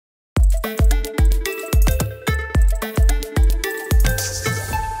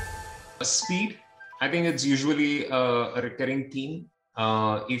Speed, I think it's usually a recurring theme.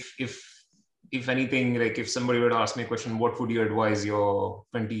 If anything, like if somebody were to ask me a question, what would you advise your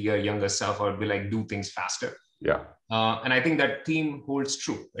 20-year younger self? I would be like, do things faster. Yeah. And I think that theme holds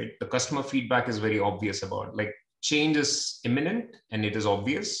true, right? The customer feedback is very obvious about, like, change is imminent and it is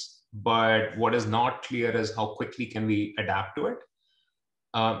obvious, but what is not clear is how quickly can we adapt to it.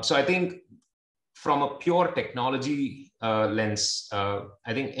 So I think from a pure technology lens,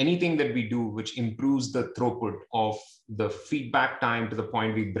 I think anything that we do which improves the throughput of the feedback time to the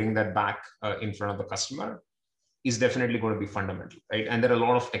point we bring that back in front of the customer is definitely going to be fundamental, right? And there are a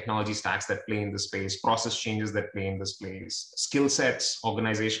lot of technology stacks that play in this space, process changes that play in this space, skill sets,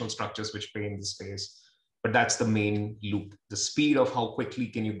 organizational structures which play in this space. But that's the main loop, the speed of how quickly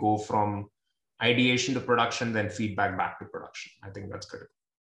can you go from ideation to production, then feedback back to production. I think that's critical.